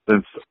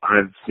since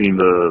I've seen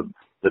the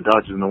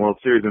Dodgers in the World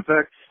Series. In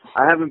fact,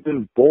 I haven't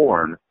been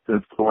born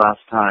since the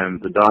last time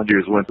the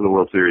Dodgers went to the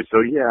World Series.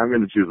 So yeah, I'm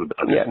going to choose the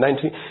Dodgers. Yeah,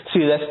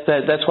 See,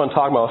 that's what I'm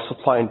talking about,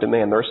 supply and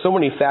demand. There are so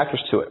many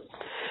factors to it.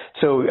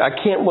 So I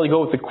can't really go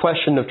with the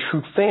question of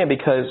true fan,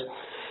 because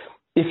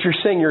if you're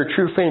saying you're a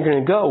true fan, you're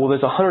going to go, well,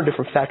 there's 100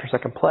 different factors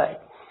that can play.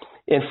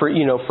 And for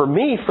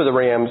me, for the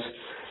Rams,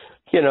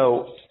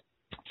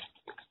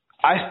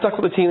 I stuck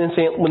with the team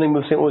when they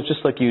moved to St. Louis,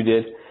 just like you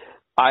did.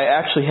 I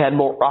actually had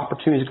more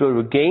opportunities to go to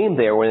a game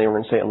there when they were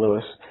in St.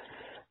 Louis.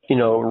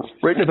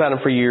 Written about them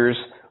for years.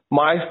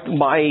 My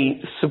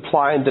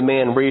supply and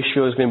demand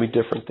ratio is going to be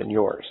different than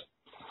yours.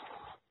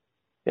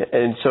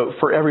 And so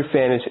for every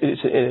fan,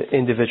 it's an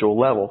individual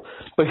level.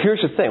 But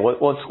here's the thing.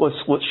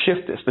 Let's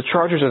shift this. The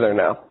Chargers are there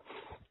now.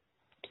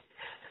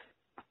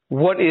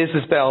 What is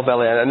this battle of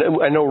LA?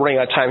 I know we're running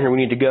out of time here. We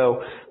need to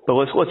go. But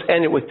let's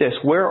end it with this.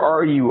 Where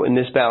are you in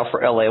this battle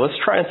for LA? Let's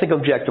try and think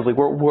objectively.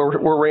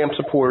 We're Rams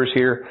supporters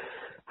here.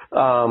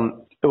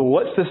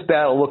 What's this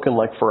battle looking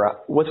like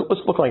what's it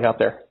looking like out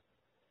there?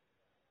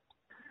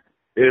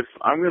 If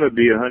I'm going to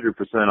be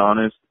 100%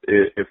 honest,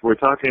 if we're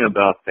talking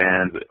about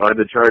fans, are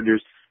the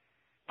Chargers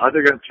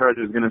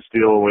going to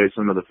steal away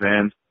some of the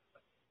fans?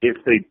 If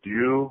they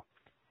do,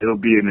 it'll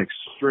be an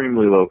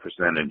extremely low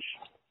percentage.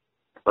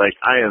 Like,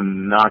 I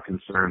am not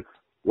concerned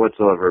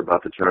whatsoever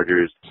about the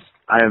Chargers.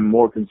 I am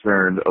more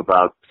concerned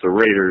about the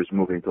Raiders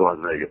moving to Las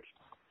Vegas,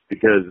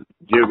 because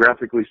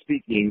geographically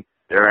speaking,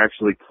 they're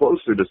actually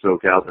closer to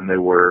SoCal than they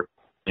were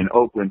in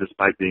Oakland,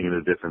 despite being in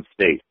a different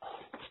state.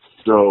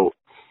 So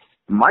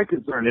my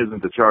concern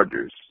isn't the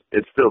Chargers.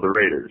 It's still the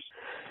Raiders.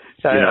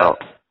 And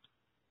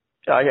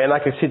I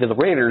can see that the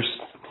Raiders,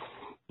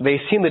 they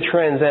seem to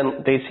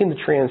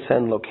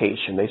transcend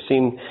location.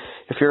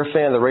 If you're a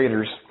fan of the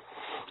Raiders,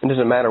 it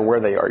doesn't matter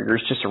where they are. You're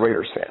just a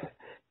Raiders fan,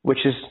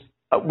 which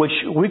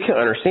we can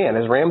understand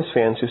as Rams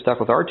fans who stuck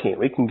with our team.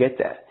 We can get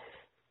that.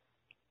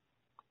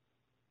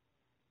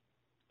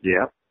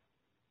 Yeah.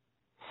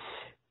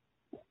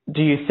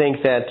 Do you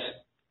think that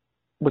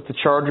with the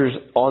Chargers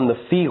on the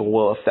field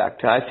will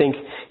affect? I think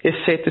it's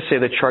safe to say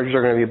the Chargers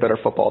are going to be a better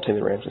football team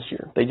than the Rams this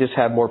year. They just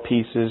have more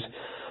pieces.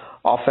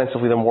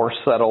 Offensively, they're more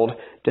settled.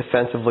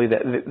 Defensively,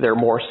 they're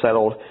more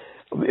settled.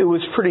 It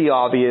was pretty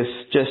obvious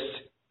just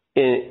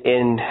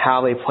in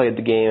how they played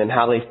the game and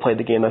how they've played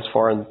the game thus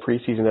far in the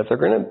preseason that they're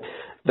going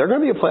to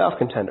be a playoff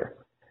contender.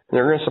 And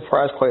they're going to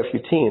surprise quite a few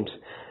teams.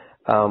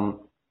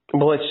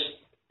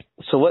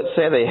 So let's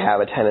say they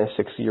have a 10-6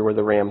 year where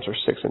the Rams are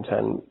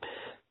 6-10,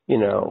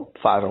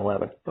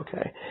 5-11.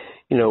 Okay.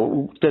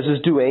 Does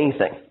this do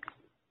anything?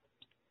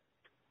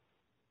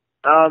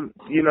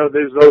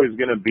 There's always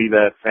going to be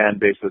that fan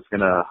base that's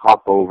going to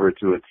hop over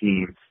to a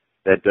team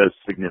that does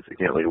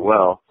significantly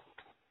well.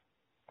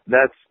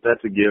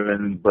 That's a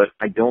given, but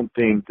I don't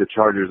think the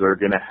Chargers are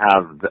going to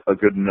have a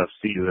good enough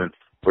season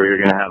where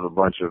you're going to have a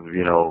bunch of,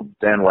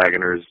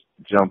 bandwagoners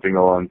jumping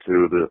along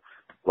to the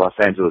Los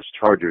Angeles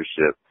Chargers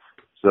ship.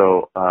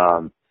 So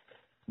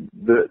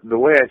the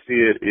way I see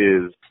it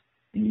is,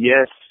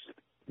 yes,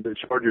 the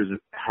Chargers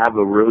have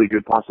a really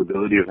good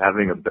possibility of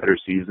having a better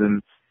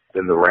season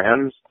than the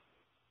Rams,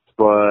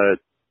 but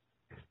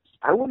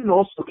I wouldn't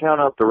also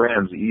count out the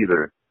Rams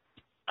either.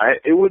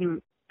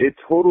 It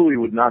totally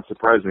would not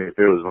surprise me if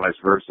it was vice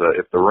versa,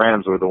 if the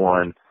Rams were the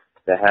one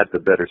that had the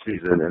better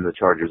season and the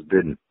Chargers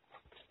didn't.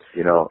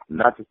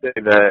 Not to say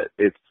that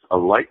it's a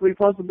likely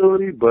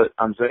possibility, but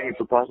I'm saying it's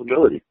a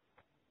possibility.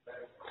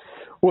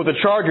 Well, the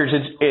Chargers,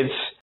 it's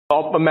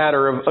a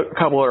matter of a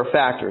couple other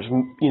factors.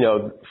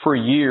 For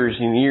years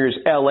and years,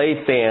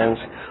 LA fans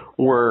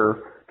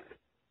were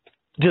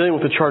dealing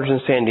with the Chargers in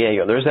San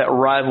Diego. There's that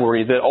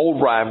rivalry, that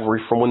old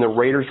rivalry from when the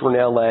Raiders were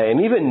in LA,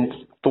 and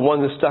even the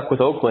ones that stuck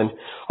with Oakland.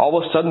 All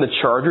of a sudden, the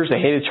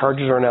hated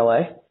Chargers are in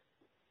LA.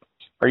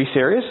 Are you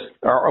serious?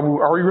 Are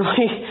we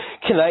really?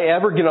 Can I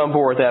ever get on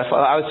board with that?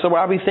 So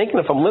I'll be thinking,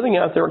 if I'm living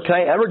out there, can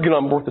I ever get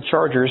on board with the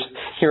Chargers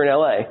here in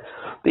LA?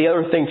 The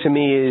other thing to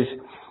me is,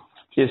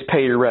 is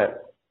pay your rent.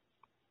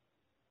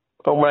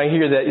 But when I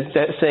hear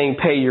that saying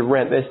pay your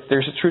rent,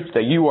 there's a truth to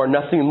that. You are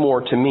nothing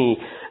more to me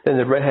than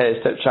the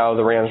redheaded stepchild of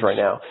the Rams right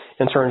now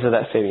in terms of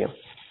that stadium.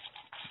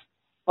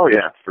 Oh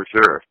yeah, for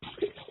sure.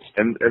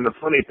 And the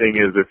funny thing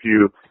is, if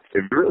you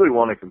really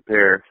want to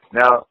compare,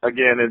 now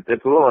again,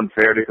 it's a little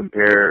unfair to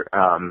compare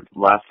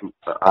last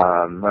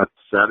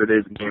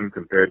Saturday's game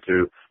compared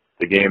to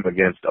the game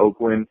against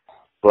Oakland,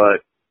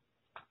 but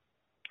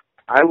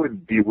I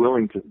would be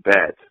willing to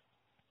bet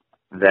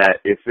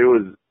that if it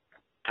was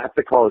at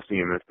the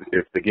Coliseum,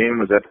 if the game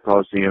was at the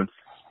Coliseum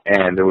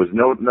and there was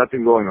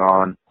nothing going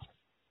on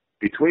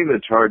between the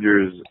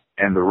Chargers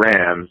and the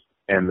Rams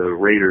and the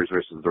Raiders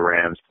versus the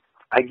Rams,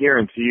 I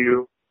guarantee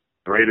you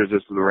the Raiders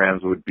versus the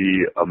Rams would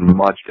be a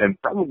much, and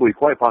probably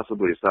quite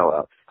possibly a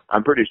sellout.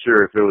 I'm pretty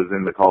sure if it was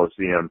in the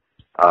Coliseum,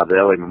 the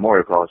LA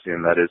Memorial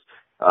Coliseum, that is,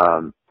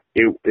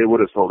 it would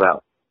have sold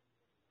out.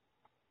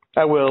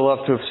 I would have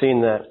loved to have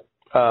seen that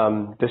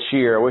this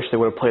year. I wish they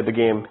would have played the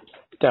game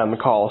down in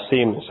the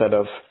Coliseum instead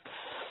of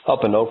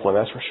up in Oakland,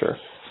 that's for sure.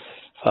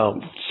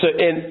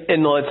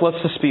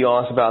 Let's just be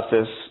honest about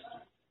this.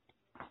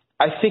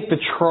 I think the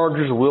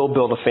Chargers will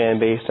build a fan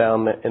base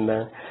down in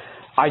there.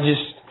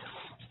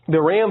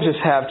 The Rams just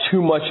have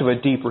too much of a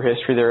deeper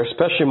history there,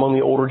 especially among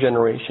the older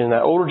generation.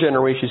 That older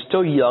generation is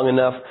still young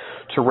enough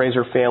to raise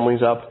their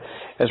families up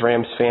as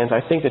Rams fans.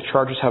 I think the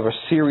Chargers have a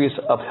serious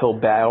uphill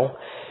battle.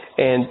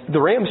 And the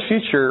Rams'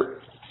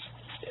 future,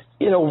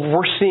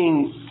 we're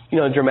seeing,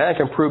 dramatic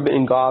improvement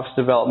in Goff's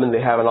development.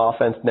 They have an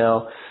offense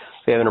now.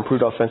 They have an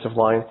improved offensive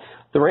line.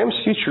 The Rams'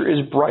 future is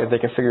bright if they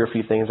can figure a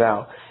few things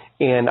out.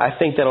 And I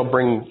think that'll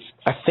bring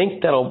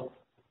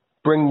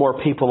more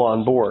people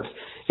on board.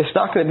 It's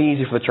not going to be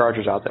easy for the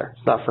Chargers out there.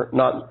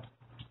 Not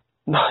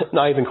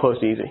even close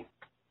to easy.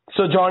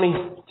 So, Johnny,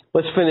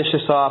 let's finish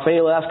this off. Any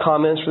last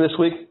comments for this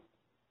week?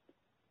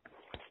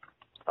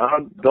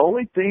 The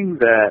only thing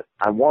that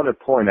I want to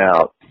point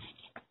out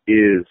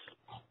is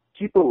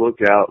keep a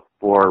lookout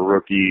for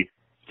rookie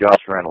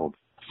Josh Reynolds.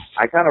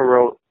 I kind of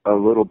wrote a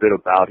little bit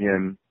about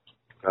him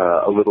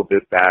a little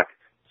bit back,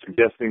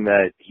 suggesting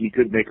that he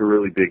could make a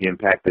really big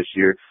impact this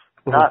year.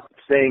 Not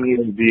saying he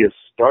would be a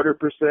starter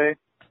per se,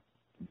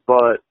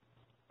 but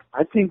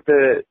I think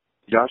that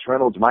Josh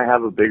Reynolds might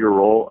have a bigger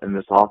role in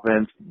this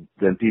offense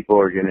than people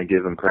are going to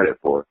give him credit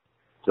for.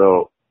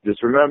 So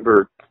just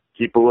remember,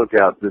 keep a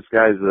lookout. This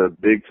guy's a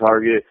big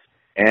target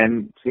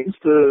and seems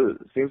to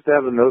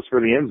have a nose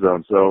for the end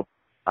zone. So,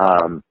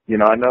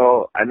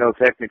 I know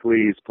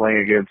technically he's playing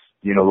against,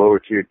 lower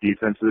tier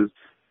defenses,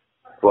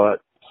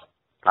 but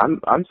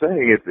I'm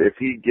saying if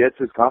he gets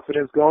his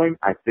confidence going,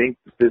 I think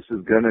this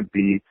is going to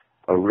be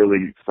a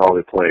really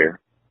solid player.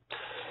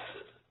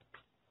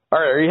 All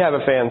right, there you have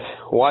it, fans.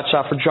 Watch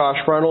out for Josh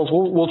Reynolds.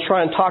 We'll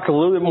try and talk a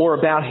little bit more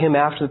about him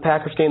after the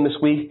Packers game this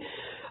week.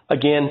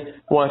 Again,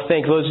 I want to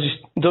thank those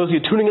of you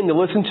tuning in to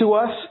listen to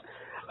us.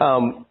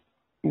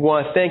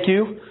 Want to thank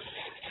you.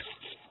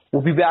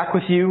 We'll be back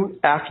with you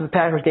after the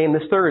Packers game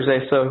this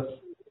Thursday. So,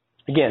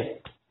 again,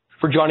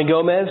 for Johnny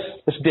Gomez,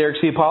 this is Derek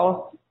C.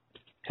 Apollo.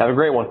 Have a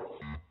great one.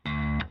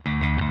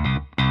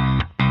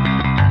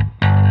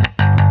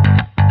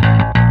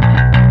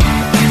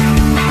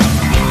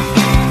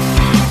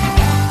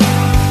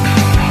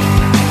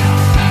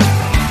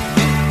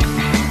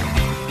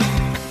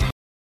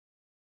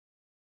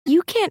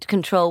 You can't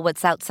control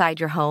what's outside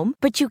your home,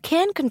 but you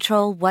can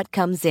control what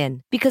comes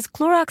in. Because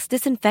Clorox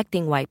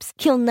disinfecting wipes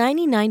kill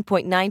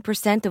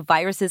 99.9% of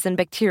viruses and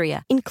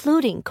bacteria,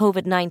 including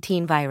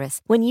COVID-19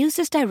 virus, when used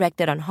as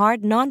directed on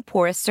hard,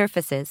 non-porous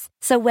surfaces.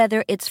 So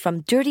whether it's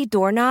from dirty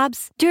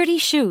doorknobs, dirty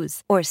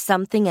shoes, or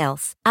something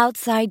else,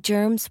 outside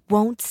germs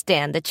won't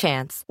stand a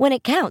chance. When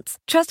it counts,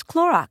 trust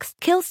Clorox.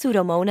 Kill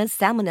Pseudomonas,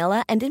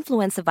 Salmonella, and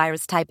influenza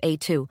virus type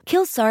A2.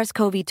 Kill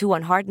SARS-CoV-2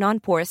 on hard,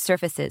 non-porous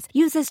surfaces.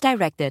 Use as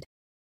directed.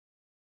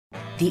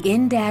 The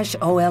in-dash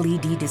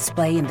OLED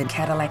display in the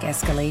Cadillac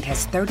Escalade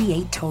has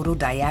 38 total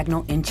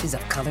diagonal inches of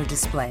color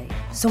display.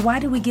 So why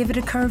do we give it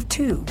a curve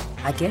too?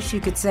 I guess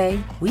you could say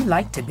we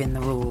like to bend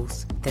the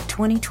rules. The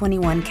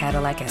 2021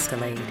 Cadillac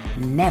Escalade.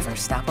 Never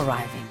stop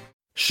arriving.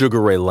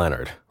 Sugar Ray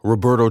Leonard,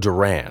 Roberto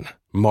Duran,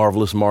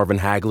 Marvelous Marvin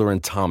Hagler,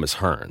 and Thomas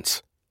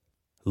Hearns.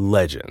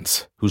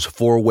 Legends, whose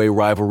four-way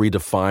rivalry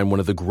defined one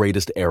of the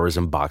greatest eras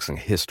in boxing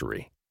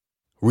history.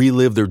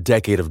 Relive their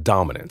decade of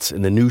dominance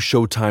in the new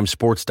Showtime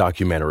sports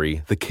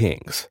documentary, The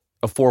Kings,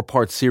 a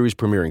 4-part series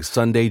premiering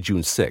Sunday,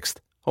 June 6th,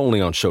 only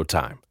on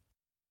Showtime.